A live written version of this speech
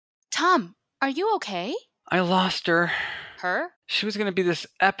Tom, are you okay? I lost her. Her? She was going to be this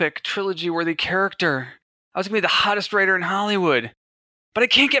epic, trilogy-worthy character. I was going to be the hottest writer in Hollywood. But I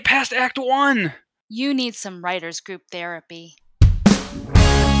can't get past Act 1! You need some writers group therapy.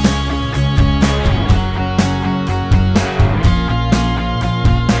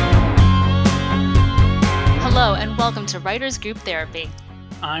 Hello and welcome to Writers Group Therapy.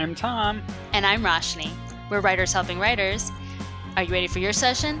 I'm Tom. And I'm Roshni. We're writers helping writers. Are you ready for your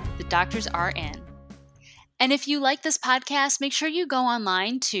session? The doctors are in. And if you like this podcast, make sure you go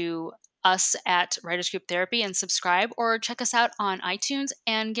online to us at Writers Group Therapy and subscribe, or check us out on iTunes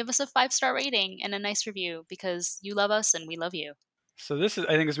and give us a 5-star rating and a nice review, because you love us and we love you. So this is,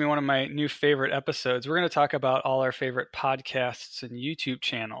 I think, is going to be one of my new favorite episodes. We're going to talk about all our favorite podcasts and YouTube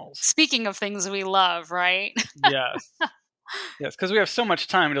channels. Speaking of things we love, right? Yes. Yes, because we have so much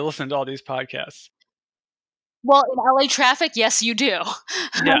time to listen to all these podcasts. Well, in LA traffic, yes, you do.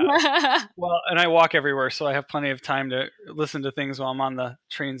 Yeah. Well, and I walk everywhere, so I have plenty of time to listen to things while I'm on the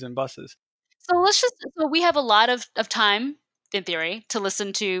trains and buses. So we have a lot of time, in theory, to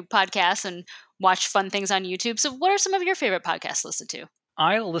listen to podcasts and watch fun things on YouTube. So what are some of your favorite podcasts to listen to?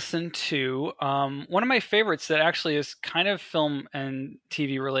 I listen to one of my favorites that actually is kind of film and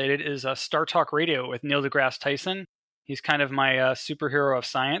TV related is Star Talk Radio with Neil deGrasse Tyson. He's kind of my superhero of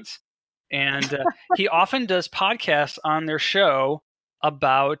science. And he often does podcasts on their show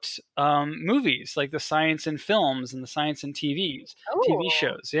about movies, like the science in films and the science in TV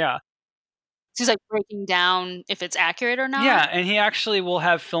shows. Yeah. So he's like breaking down if it's accurate or not? Yeah, and he actually will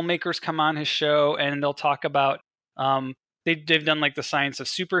have filmmakers come on his show and they'll talk about they've done like the science of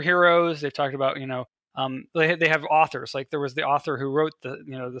superheroes. They've talked about, they have authors. Like there was the author who wrote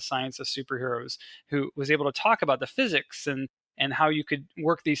the science of superheroes, who was able to talk about the physics and how you could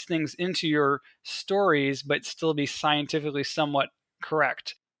work these things into your stories but still be scientifically somewhat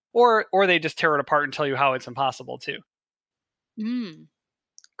correct. Or they just tear it apart and tell you how it's impossible too.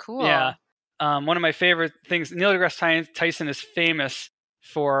 Cool. Yeah. One of my favorite things, Neil deGrasse Tyson is famous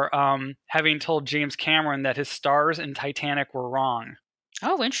for having told James Cameron that his stars in Titanic were wrong.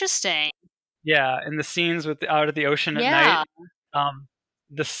 Oh, interesting. Yeah, in the scenes out at the ocean at night,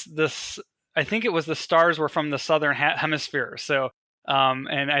 this I think it was the stars were from the southern hemisphere. So,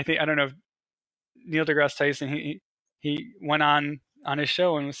 and I don't know if Neil deGrasse Tyson he went on his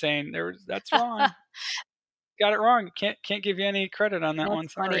show and was saying that's wrong. Got it wrong. Can't give you any credit on that one.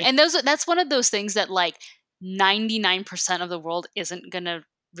 Sorry. Funny. And that's one of those things that like 99% of the world isn't gonna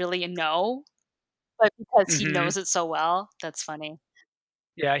really know, but because he knows it so well, that's funny.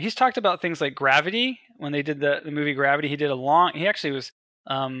 Yeah, he's talked about things like Gravity. When they did the movie Gravity, he actually was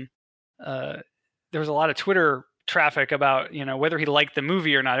there was a lot of Twitter traffic about whether he liked the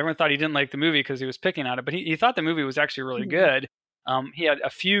movie or not. Everyone thought he didn't like the movie because he was picking on it, but he thought the movie was actually really good. He had a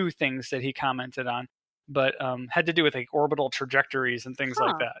few things that he commented on, but had to do with like orbital trajectories and things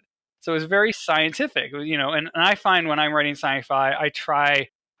like that. So it was very scientific, and I find when I'm writing sci-fi,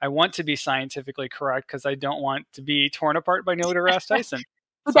 I want to be scientifically correct because I don't want to be torn apart by Neil deGrasse Tyson.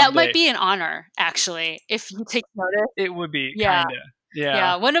 That might be an honor, actually, if you take notice. It would be, kinda.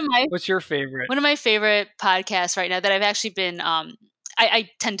 Yeah. What's your favorite? One of my favorite podcasts right now that I've actually been I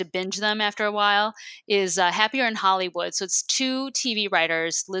tend to binge them after a while is Happier in Hollywood. So it's 2 TV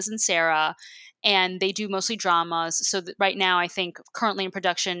writers, Liz and Sarah, and they do mostly dramas. So right now, I think currently in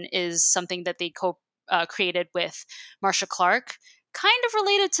production is something that they created with Marcia Clark, kind of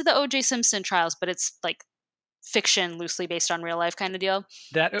related to the O.J. Simpson trials, but it's like fiction loosely based on real life kind of deal.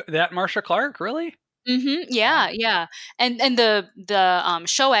 That Marcia Clark, really? Yeah. And the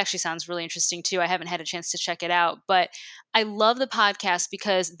show actually sounds really interesting too. I haven't had a chance to check it out, but I love the podcast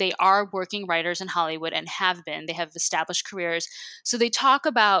because they are working writers in Hollywood and have been. They have established careers. So they talk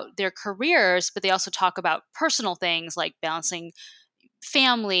about their careers, but they also talk about personal things like balancing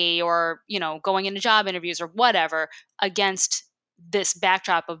family or, going into job interviews or whatever against this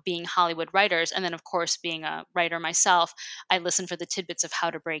backdrop of being Hollywood writers. And then, of course, being a writer myself, I listen for the tidbits of how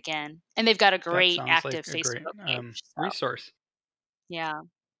to break in. And they've got a great active Facebook page. Resource. Yeah.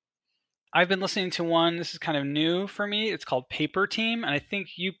 I've been listening to one, this is kind of new for me. It's called Paper Team. And I think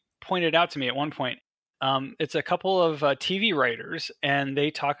you pointed out to me at one point. It's a couple of TV writers, and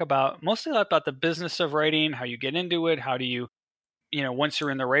they talk mostly about the business of writing, how you get into it, how do you, once you're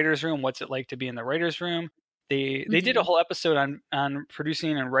in the writer's room, what's it like to be in the writer's room? They did a whole episode on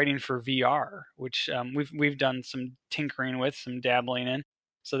producing and writing for VR, which we've done some tinkering with, some dabbling in.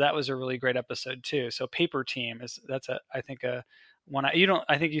 So that was a really great episode too. So Paper Team I think a one.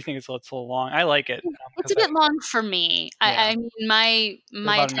 I think you think it's a little long. I like it. It's a bit long for me. Yeah. I mean,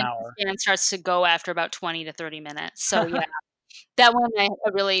 my attention span starts to go after about 20 to 30 minutes. So yeah. That one I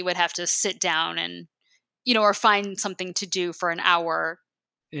really would have to sit down and, or find something to do for an hour,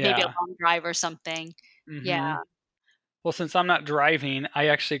 maybe a Yeah. long drive or something. Yeah. Mhm. Well, since I'm not driving, I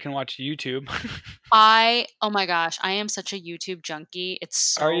actually can watch YouTube. Oh my gosh, I am such a YouTube junkie.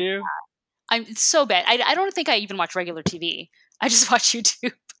 Are you? It's so bad. I don't think I even watch regular TV. I just watch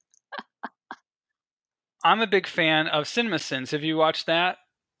YouTube. I'm a big fan of CinemaSins. Have you watched that?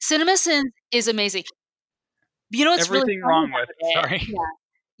 CinemaSins is amazing. You know what's really Everything funny wrong with about it? sorry. Yeah.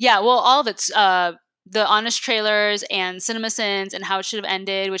 Yeah, well, all of it's, the Honest Trailers and CinemaSins and How It Should Have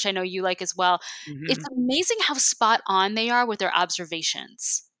Ended, which I know you like as well. It's Mhm. amazing how spot on they are with their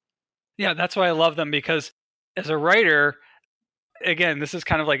observations. Yeah, that's why I love them because as a writer, again, this is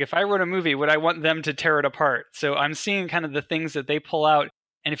kind of like if I wrote a movie, would I want them to tear it apart? So I'm seeing kind of the things that they pull out,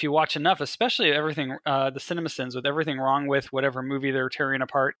 and if you watch enough, especially everything, the CinemaSins with everything wrong with whatever movie they're tearing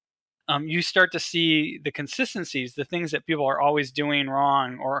apart, you start to see the consistencies, the things that people are always doing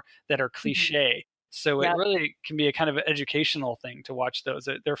wrong or that are Mhm. cliche. So it Yep. really can be a kind of an educational thing to watch those.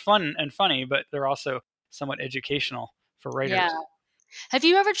 They're fun and funny, but they're also somewhat educational for Yeah. writers. Have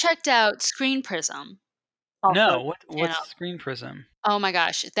you ever checked out Screen Prism? Also No, what's channel. Screen Prism? Oh my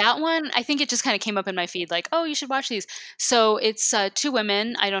gosh, that one, I think it just kinda came up in my feed like, "Oh, you should watch these." So, it's, 2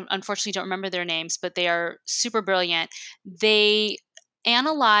 women, I unfortunately don't remember their names, but they are super brilliant. They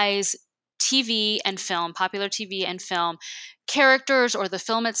analyze TV and film, popular TV and film, characters or the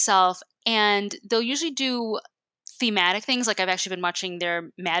film itself, and they'll usually do thematic things, like I've actually been watching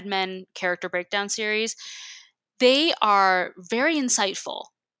their Mad Men character breakdown series. They are very insightful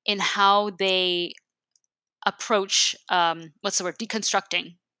in how they approach, what's the word?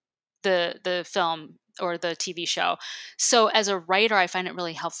 Deconstructing the film or the TV show. So as a writer, I find it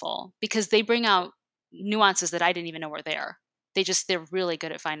really helpful because they bring out nuances that I didn't even know were there. They're really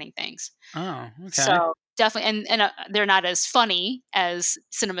good at finding things. Oh, okay. So definitely, and they're not as funny as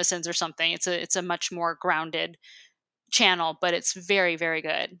CinemaSins or something. It's a much more grounded channel, but it's very very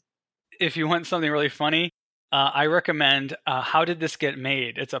good. If you want something really funny, I recommend How Did This Get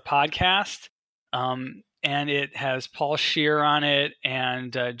Made? It's a podcast, and it has Paul Scheer on it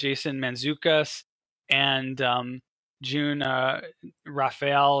and Jason Manzukis and June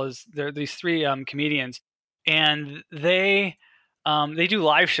Raphael. They're these three comedians, and they do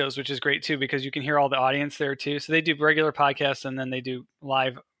live shows, which is great too because you can hear all the audience there too. So they do regular podcasts and then they do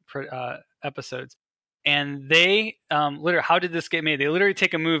live episodes, and they literally, how did this get made? They literally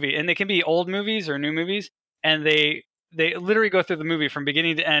take a movie, and they can be old movies or new movies, and they literally go through the movie from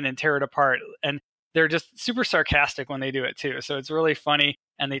beginning to end and tear it apart, and they're just super sarcastic when they do it too. So it's really funny,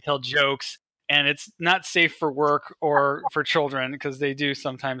 and they tell jokes, and it's not safe for work or for children because they do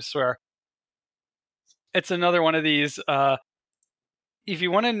sometimes swear. It's another one of these. If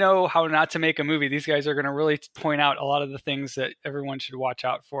you want to know how not to make a movie, these guys are going to really point out a lot of the things that everyone should watch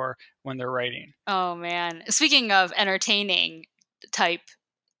out for when they're writing. Oh man. Speaking of entertaining type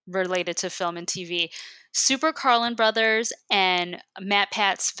related to film and TV, Super Carlin Brothers and Matt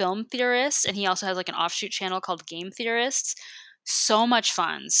Pat's Film Theorists, and he also has like an offshoot channel called Game Theorists. So much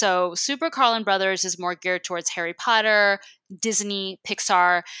fun. So Super Carlin Brothers is more geared towards Harry Potter, Disney,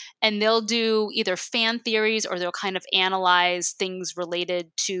 Pixar, and they'll do either fan theories or they'll kind of analyze things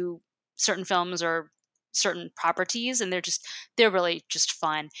related to certain films or certain properties, and they're really just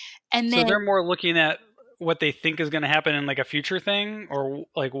fun. And So then they're more looking at what they think is going to happen in like a future thing, or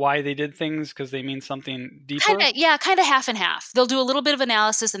like why they did things because they mean something deeper. kinda, yeah, kinda half and half. They'll do a little bit of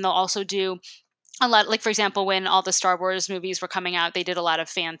analysis, and they'll also do a lot, like, for example, when all the Star Wars movies were coming out, they did a lot of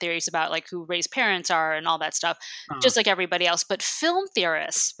fan theories about, like, who Rey's parents are and all that stuff, Uh, just like everybody else. But Film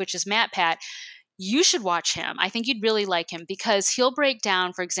Theorists, which is Matt Pat, you should watch him. I think you'd really like him because he'll break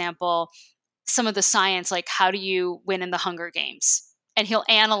down, for example, some of the science, like how do you win in the Hunger Games? And he'll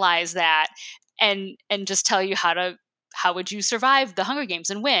analyze that and just tell you how would you survive the Hunger Games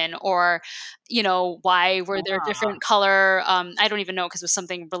and win? Or, why were there ah, different color? I don't even know because it was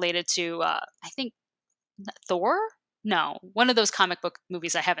something related to I think Thor? No, one of those comic book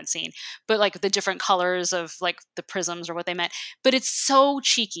movies I haven't seen, but like the different colors of like the prisms or what they meant. But it's so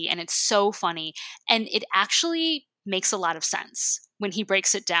cheeky and it's so funny. And it actually makes a lot of sense when he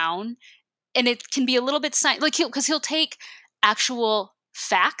breaks it down. And it can be a little bit like he'll take actual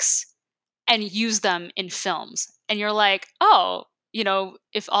facts and use them in films. And you're like, oh,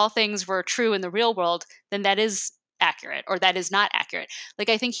 if all things were true in the real world, then that is accurate or that is not accurate. Like,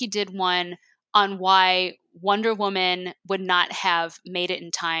 I think he did one on why Wonder Woman would not have made it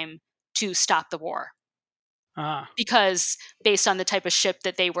in time to stop the war. ah. Because based on the type of ship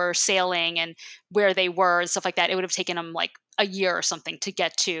that they were sailing and where they were and stuff like that, it would have taken them like a year or something to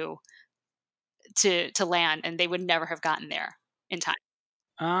get to land, and they would never have gotten there. in time.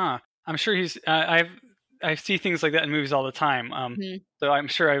 I'm sure I see things like that in movies all the time. Mhm. So I'm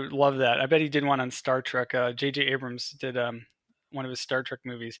sure I would love that. I bet he did one on Star Trek. J.J. Abrams did one of his Star Trek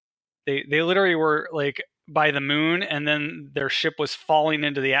movies. They literally were like by the moon, and then their ship was falling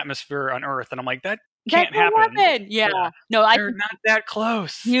into the atmosphere on Earth, and I'm like, that That can't can happen. happen. Yeah. Yeah, No, I they're think not that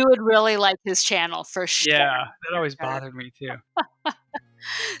close. you would really like his channel for sure. Yeah, that always Sure. bothered me too.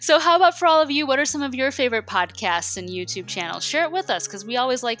 So, how about for all of you? What are some of your favorite podcasts and YouTube channels? Share it with us because we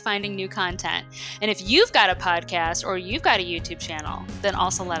always like finding new content. And if you've got a podcast or you've got a YouTube channel, then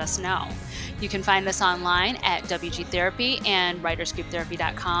also let us know. You can find us online at WG Therapy and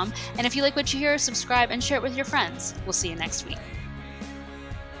writersgrouptherapy.com. And if you like what you hear, subscribe and share it with your friends. We'll see you next week.